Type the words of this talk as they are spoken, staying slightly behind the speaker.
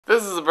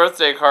This is a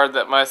birthday card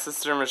that my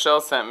sister Michelle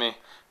sent me.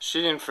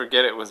 She didn't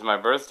forget it was my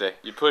birthday.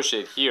 You push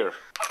it here.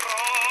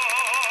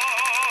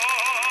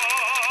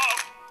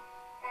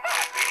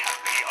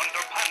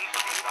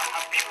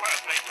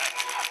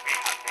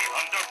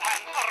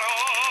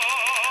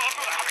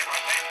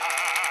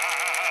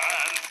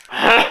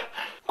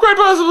 Quite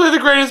possibly the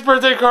greatest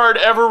birthday card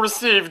ever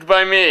received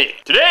by me.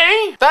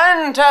 Today,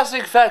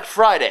 Fantastic Fact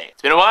Friday.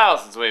 It's been a while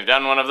since we've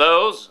done one of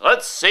those.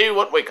 Let's see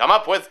what we come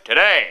up with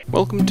today.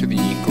 Welcome to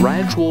the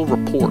Gradual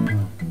Report,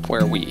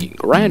 where we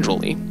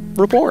gradually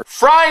report.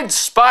 Fried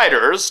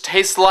spiders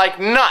taste like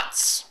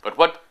nuts, but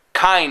what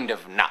kind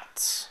of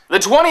nuts? The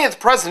 20th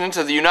President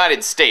of the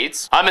United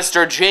States,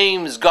 Mr.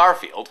 James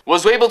Garfield,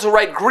 was able to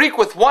write Greek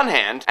with one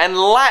hand and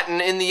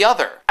Latin in the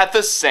other at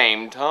the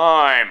same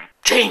time.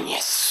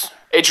 Genius!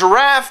 A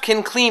giraffe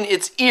can clean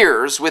its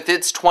ears with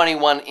its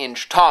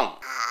 21-inch tongue.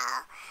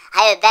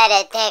 I bet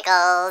it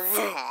tickles.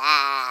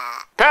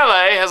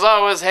 Pele has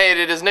always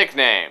hated his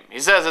nickname.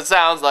 He says it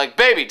sounds like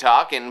baby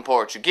talk in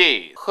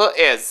Portuguese. Who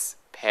is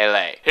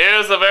Pele? He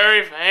is a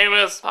very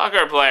famous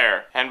soccer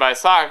player. And by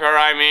soccer,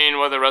 I mean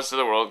what the rest of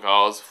the world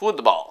calls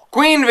football.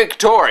 Queen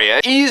Victoria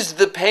eased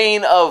the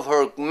pain of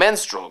her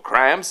menstrual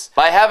cramps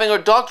by having her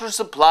doctor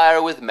supply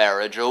her with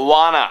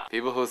marijuana.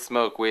 People who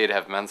smoke weed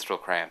have menstrual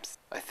cramps,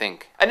 I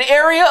think. An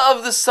area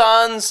of the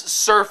sun's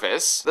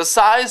surface, the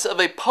size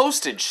of a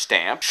postage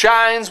stamp,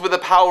 shines with a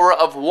power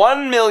of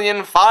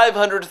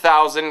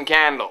 1,500,000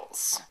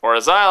 candles. Or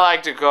as I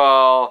like to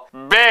call,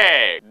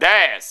 big.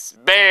 That's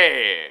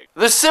big.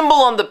 The symbol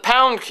on the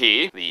pound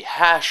key, the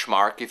hash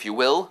mark if you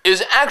will,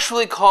 is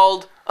actually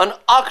called an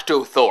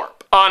octothorpe.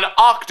 An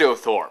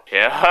octothorpe.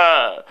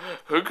 Yeah,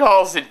 who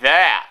calls it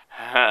that?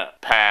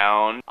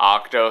 Pound,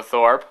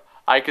 octothorpe.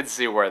 I could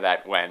see where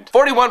that went.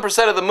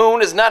 41% of the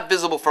moon is not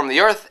visible from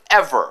the Earth,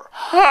 ever.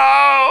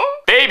 How?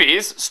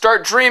 Babies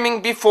start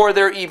dreaming before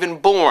they're even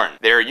born.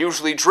 They're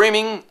usually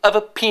dreaming of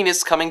a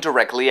penis coming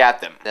directly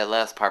at them. That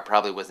last part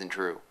probably wasn't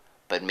true,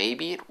 but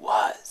maybe it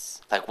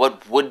was. Like,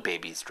 what would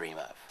babies dream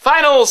of?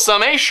 Final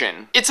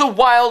summation. It's a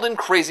wild and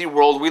crazy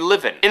world we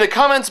live in. In the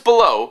comments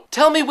below,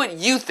 tell me what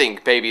you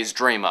think babies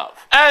dream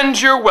of.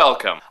 And you're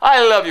welcome. I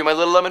love you, my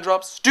little lemon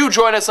drops. Do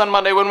join us on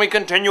Monday when we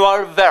continue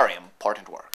our very important work.